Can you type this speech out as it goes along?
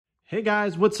Hey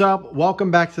guys, what's up?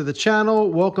 Welcome back to the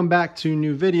channel. Welcome back to a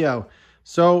new video.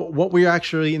 So what we're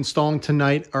actually installing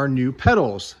tonight are new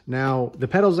pedals. Now, the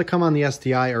pedals that come on the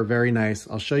STI are very nice.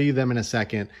 I'll show you them in a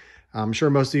second. I'm sure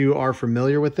most of you are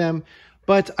familiar with them,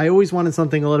 but I always wanted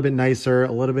something a little bit nicer,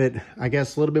 a little bit, I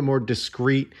guess, a little bit more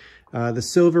discreet. The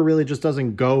silver really just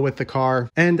doesn't go with the car.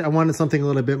 And I wanted something a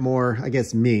little bit more, I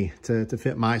guess, me to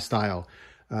fit my style.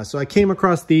 So I came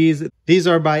across these. These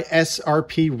are by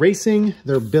SRP Racing.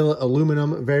 They're billet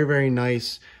aluminum, very, very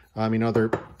nice. You know, they're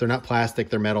not plastic,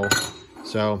 they're metal.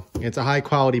 So it's a high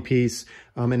quality piece.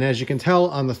 And as you can tell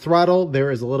on the throttle,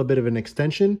 there is a little bit of an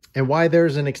extension. And why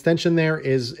there's an extension there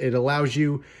is it allows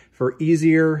you for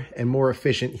easier and more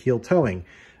efficient heel towing.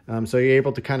 So you're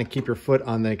able to kind of keep your foot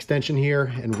on the extension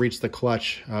here and reach the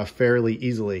clutch fairly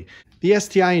easily. The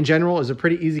STI in general is a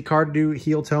pretty easy car to do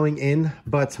heel towing in,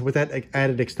 but with that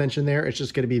added extension there, it's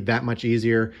just going to be that much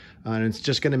easier, and it's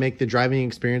just going to make the driving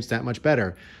experience that much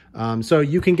better. So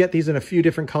you can get these in a few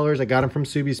different colors. I got them from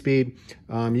Subi Speed.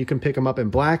 You can pick them up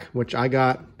in black, which I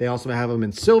got. They also have them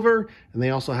in silver, and they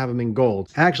also have them in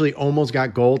gold. I actually almost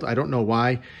got gold. I don't know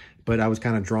why, but I was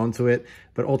kind of drawn to it.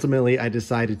 But ultimately, I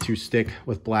decided to stick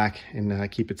with black and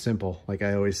keep it simple, like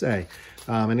I always say.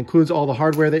 It includes all the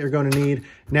hardware that you're going to need.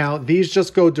 Now, these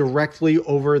just go directly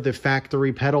over the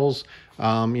factory pedals.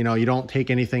 You know, you don't take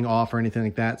anything off or anything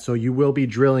like that. So you will be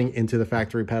drilling into the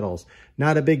factory pedals.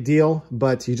 Not a big deal,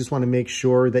 but you just want to make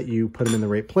sure that you put them in the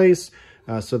right place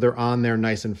so they're on there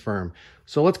nice and firm.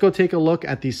 So let's go take a look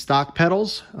at these stock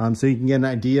pedals so you can get an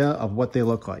idea of what they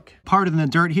look like. Part in the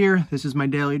dirt here. This is my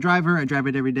daily driver. I drive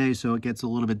it every day, so it gets a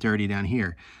little bit dirty down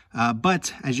here.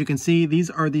 But as you can see, these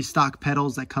are the stock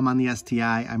pedals that come on the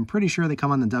STI. I'm pretty sure they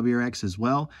come on the WRX as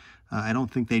well. I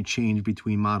don't think they change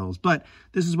between models, but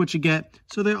this is what you get.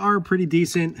 So they are pretty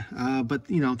decent, but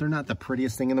you know, they're not the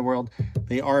prettiest thing in the world.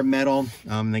 They are metal.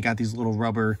 They got these little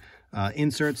rubber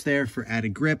inserts there for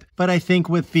added grip, but I think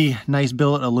with the nice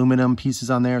billet aluminum pieces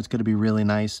on there, it's going to be really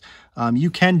nice. You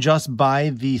can just buy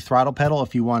the throttle pedal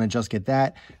if you want to just get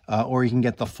that, or you can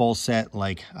get the full set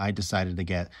like I decided to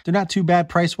get. They're not too bad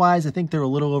price wise. I think they're a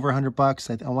little over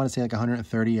 $100. I want to say like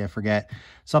 130, I forget,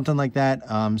 something like that.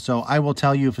 So I will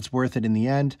tell you if it's worth it in the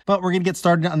end, but we're going to get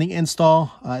started on the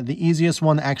install. The easiest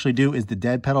one to actually do is the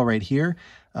dead pedal right here.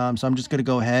 So I'm just going to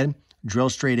go ahead,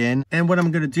 drill straight in. And what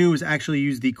I'm going to do is actually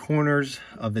use the corners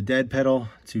of the dead pedal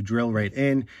to drill right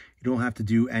in. You don't have to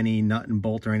do any nut and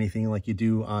bolt or anything like you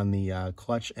do on the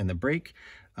clutch and the brake.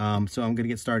 So I'm going to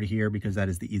get started here because that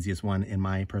is the easiest one in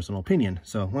my personal opinion.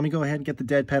 So let me go ahead and get the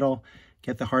dead pedal,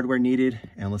 get the hardware needed,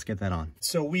 and let's get that on.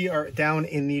 So we are down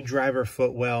in the driver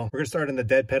footwell. We're going to start in the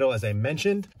dead pedal as I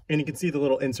mentioned, and you can see the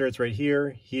little inserts right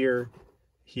here, here,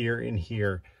 here, and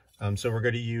here. So we're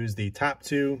going to use the top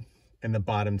two and the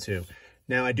bottom two.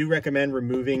 Now I do recommend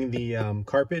removing the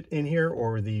carpet in here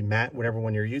or the mat, whatever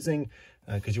one you're using,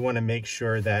 because you want to make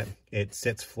sure that it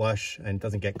sits flush and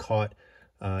doesn't get caught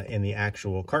in the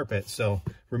actual carpet. So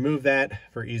remove that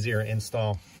for easier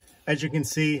install. As you can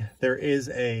see, there is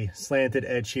a slanted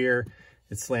edge here.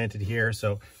 It's slanted here,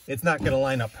 so it's not going to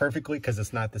line up perfectly because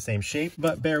it's not the same shape,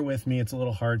 but bear with me, it's a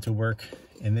little hard to work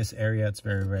in this area. It's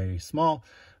very, very small.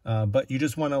 But you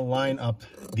just want to line up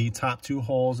the top two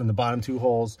holes and the bottom two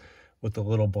holes with the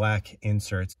little black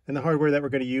inserts. And the hardware that we're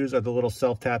going to use are the little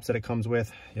self-taps that it comes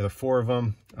with. There are 4 of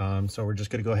them. So we're just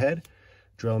going to go ahead,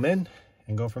 drill them in,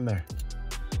 and go from there.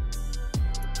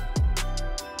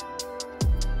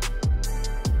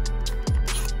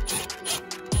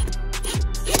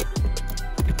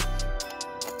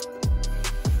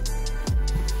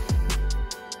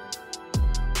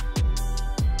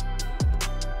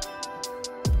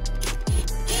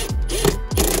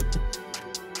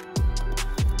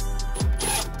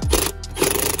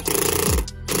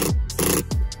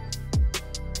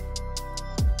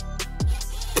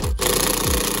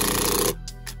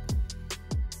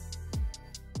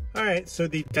 All right, so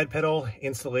the dead pedal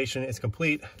installation is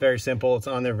complete. Very simple. It's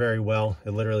on there very well.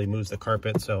 It literally moves the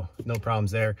carpet, so no problems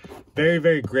there. Very,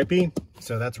 very grippy.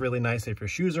 So that's really nice if your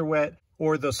shoes are wet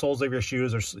or the soles of your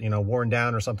shoes are, you know, worn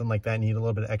down or something like that. You need a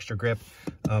little bit of extra grip.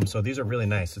 So these are really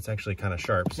nice. It's actually kind of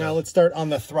sharp. So now let's start on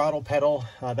the throttle pedal.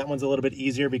 That one's a little bit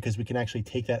easier because we can actually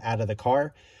take that out of the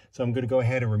car. So I'm going to go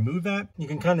ahead and remove that. You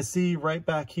can kind of see right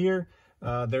back here.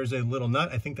 There's a little nut.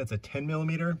 I think that's a 10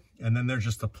 millimeter. And then there's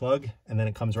just a plug and then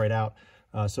it comes right out.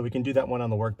 So we can do that one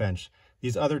on the workbench.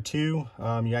 These other two,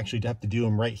 you actually have to do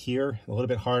them right here. A little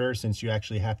bit harder since you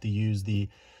actually have to use the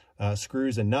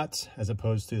screws and nuts as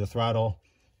opposed to the throttle,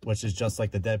 which is just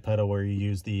like the dead pedal where you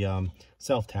use the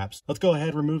self taps. Let's go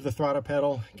ahead, remove the throttle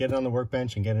pedal, get it on the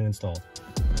workbench and get it installed.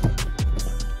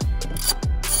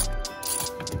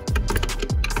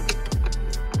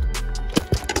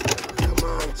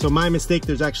 So my mistake,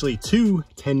 there's actually two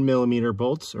 10mm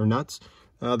bolts or nuts.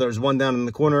 There's one down in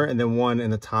the corner and then one in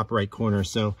the top right corner.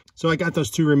 So I got those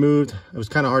two removed. It was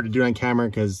kind of hard to do on camera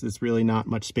because it's really not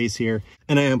much space here.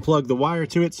 And I unplugged the wire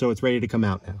to it, so it's ready to come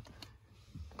out now.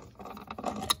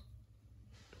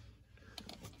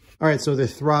 All right, so the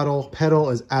throttle pedal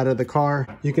is out of the car.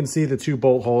 You can see the two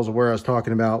bolt holes where I was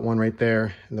talking about, one right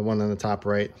there and the one on the top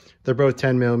right. They're both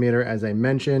 10mm as I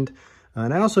mentioned.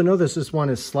 And I also noticed this one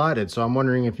is slotted, so I'm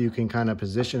wondering if you can kind of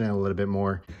position it a little bit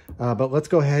more. But let's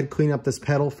go ahead, clean up this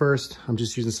pedal first. I'm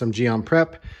just using some Geon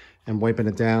Prep and wiping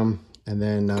it down. And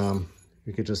then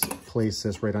you could just place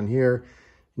this right on here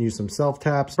and use some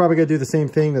self-taps. Probably gonna do the same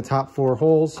thing, the top 4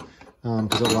 holes,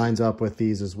 because it lines up with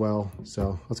these as well.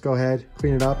 So let's go ahead,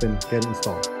 clean it up and get it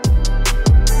installed.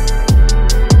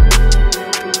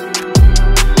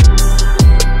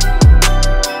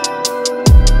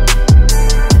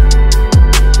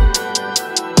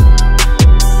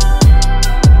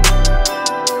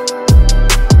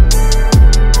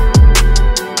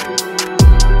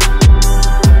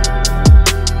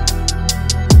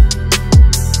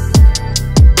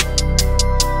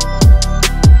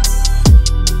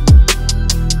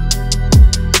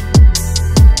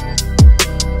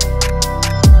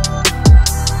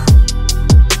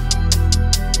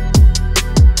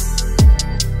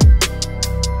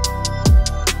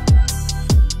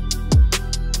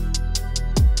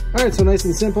 All right, so nice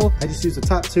and simple. I just used the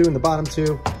top 2 and the bottom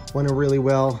 2. Went in really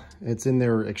well. It's in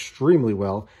there extremely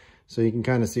well. So you can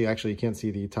kind of see, actually you can't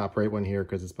see the top right one here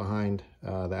because it's behind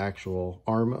the actual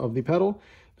arm of the pedal.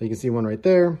 But you can see one right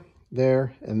there,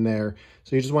 there, and there.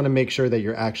 So you just want to make sure that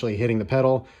you're actually hitting the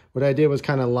pedal. What I did was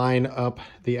kind of line up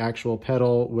the actual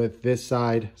pedal with this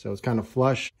side. So it's kind of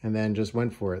flush and then just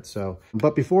went for it. So,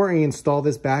 but before I install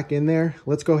this back in there,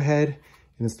 let's go ahead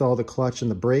and install the clutch and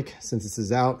the brake. Since this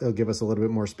is out, it'll give us a little bit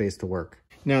more space to work.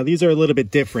 Now, these are a little bit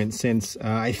different since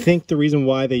I think the reason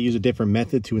why they use a different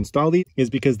method to install these is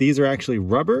because these are actually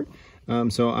rubber.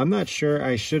 So I'm not sure.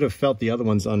 I should have felt the other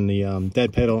ones on the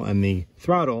dead pedal and the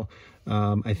throttle.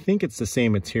 I think it's the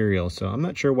same material, so I'm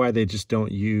not sure why they just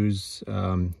don't use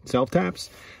self-taps.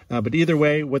 But either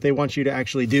way, what they want you to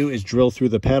actually do is drill through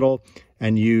the pedal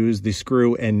and use the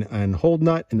screw and hold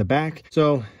nut in the back.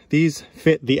 So these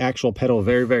fit the actual pedal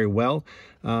very, very well.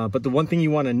 But the one thing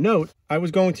you want to note, I was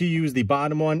going to use the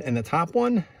bottom one and the top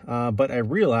one, but I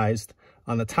realized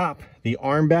on the top, the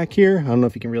arm back here, I don't know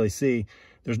if you can really see,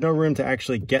 there's no room to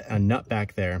actually get a nut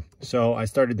back there. So I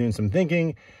started doing some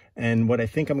thinking, and what I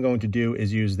think I'm going to do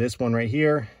is use this one right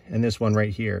here and this one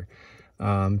right here,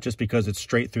 just because it's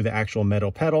straight through the actual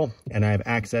metal pedal and I have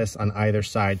access on either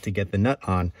side to get the nut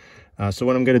on. So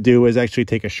what I'm going to do is actually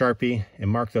take a Sharpie and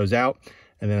mark those out,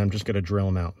 and then I'm just going to drill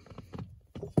them out.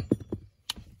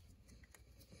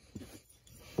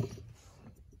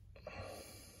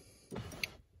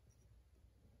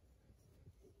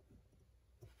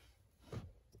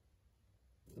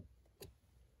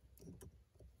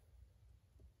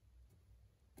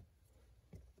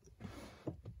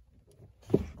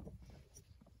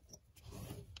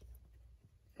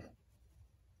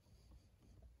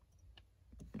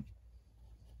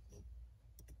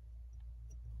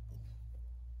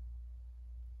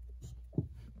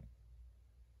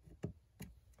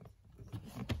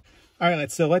 All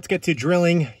right, so let's get to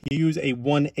drilling. You use a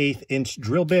 1/8 inch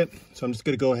drill bit. So I'm just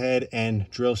gonna go ahead and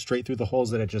drill straight through the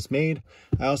holes that I just made.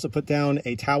 I also put down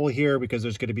a towel here because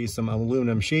there's gonna be some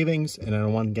aluminum shavings and I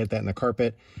don't want to get that in the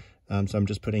carpet. So I'm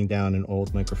just putting down an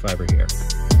old microfiber here.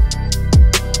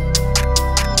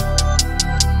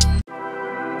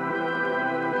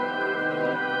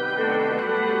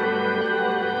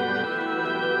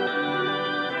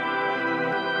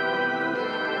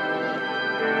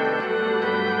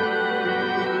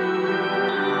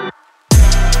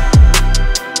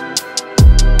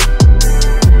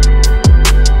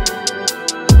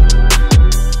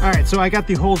 So I got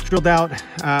the holes drilled out.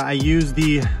 I used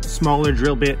the smaller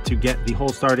drill bit to get the hole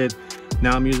started.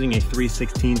 Now I'm using a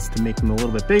 3/16 to make them a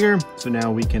little bit bigger. So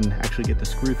now we can actually get the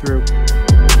screw through.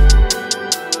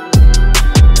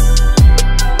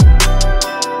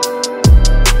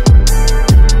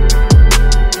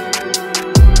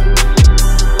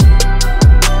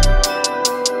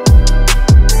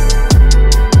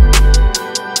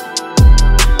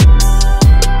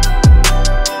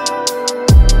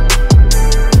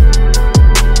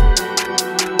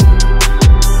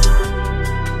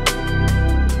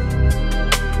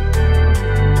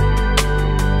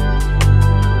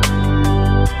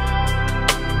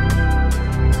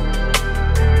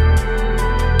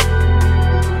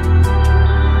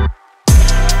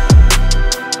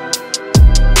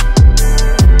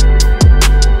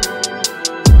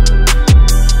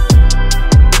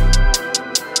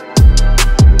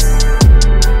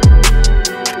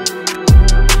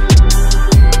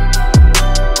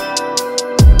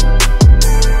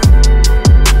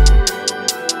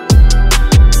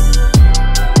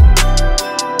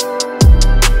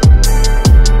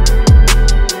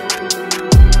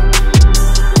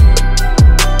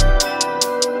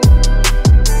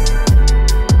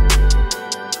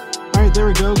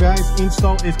 go, guys.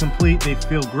 Install is complete. They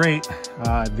feel great.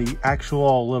 The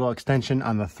actual little extension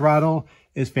on the throttle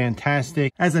is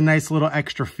fantastic. Has a nice little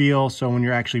extra feel, so when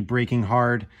you're actually braking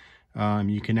hard,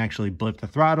 you can actually blip the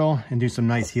throttle and do some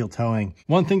nice heel towing.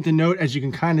 One thing to note, as you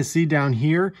can kind of see down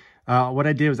here, what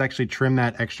I did was actually trim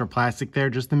that extra plastic there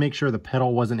just to make sure the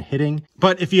pedal wasn't hitting.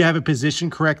 But if you have it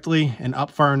positioned correctly and up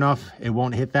far enough, it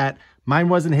won't hit that. Mine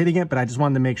wasn't hitting it, but I just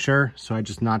wanted to make sure, so I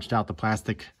just notched out the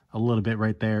plastic a little bit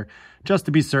right there just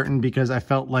to be certain, because I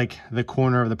felt like the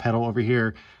corner of the pedal over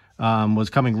here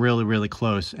was coming really, really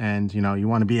close. And, you know, you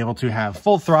want to be able to have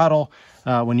full throttle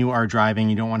when you are driving.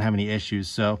 You don't want to have any issues.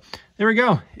 So there we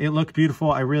go. It looked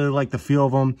beautiful. I really like the feel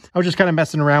of them. I was just kind of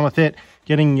messing around with it,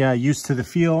 getting used to the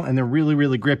feel, and they're really,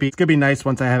 really grippy. It's going to be nice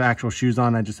once I have actual shoes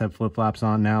on. I just have flip-flops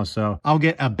on now, so I'll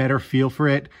get a better feel for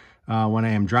it when I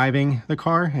am driving the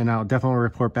car, and I'll definitely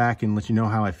report back and let you know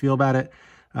how I feel about it.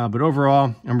 But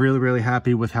overall, I'm really, really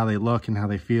happy with how they look and how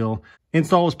they feel.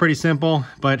 Install was pretty simple,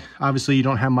 but obviously you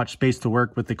don't have much space to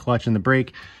work with the clutch and the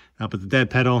brake, but the dead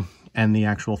pedal and the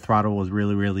actual throttle was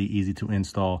really, really easy to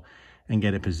install and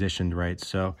get it positioned right.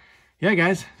 So yeah,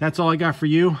 guys, that's all I got for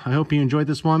you. I hope you enjoyed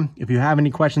this one. If you have any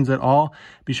questions at all,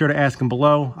 be sure to ask them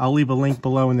below. I'll leave a link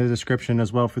below in the description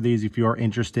as well for these if you are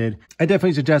interested. I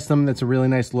definitely suggest them. That's a really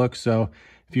nice look. So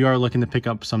if you are looking to pick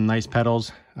up some nice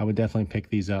pedals, I would definitely pick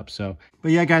these up. So,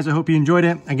 but yeah, guys, I hope you enjoyed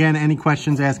it. Again, any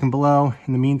questions, ask them below.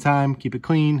 In the meantime, keep it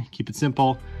clean, keep it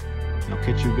simple. And I'll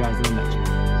catch you guys in the next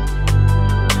one.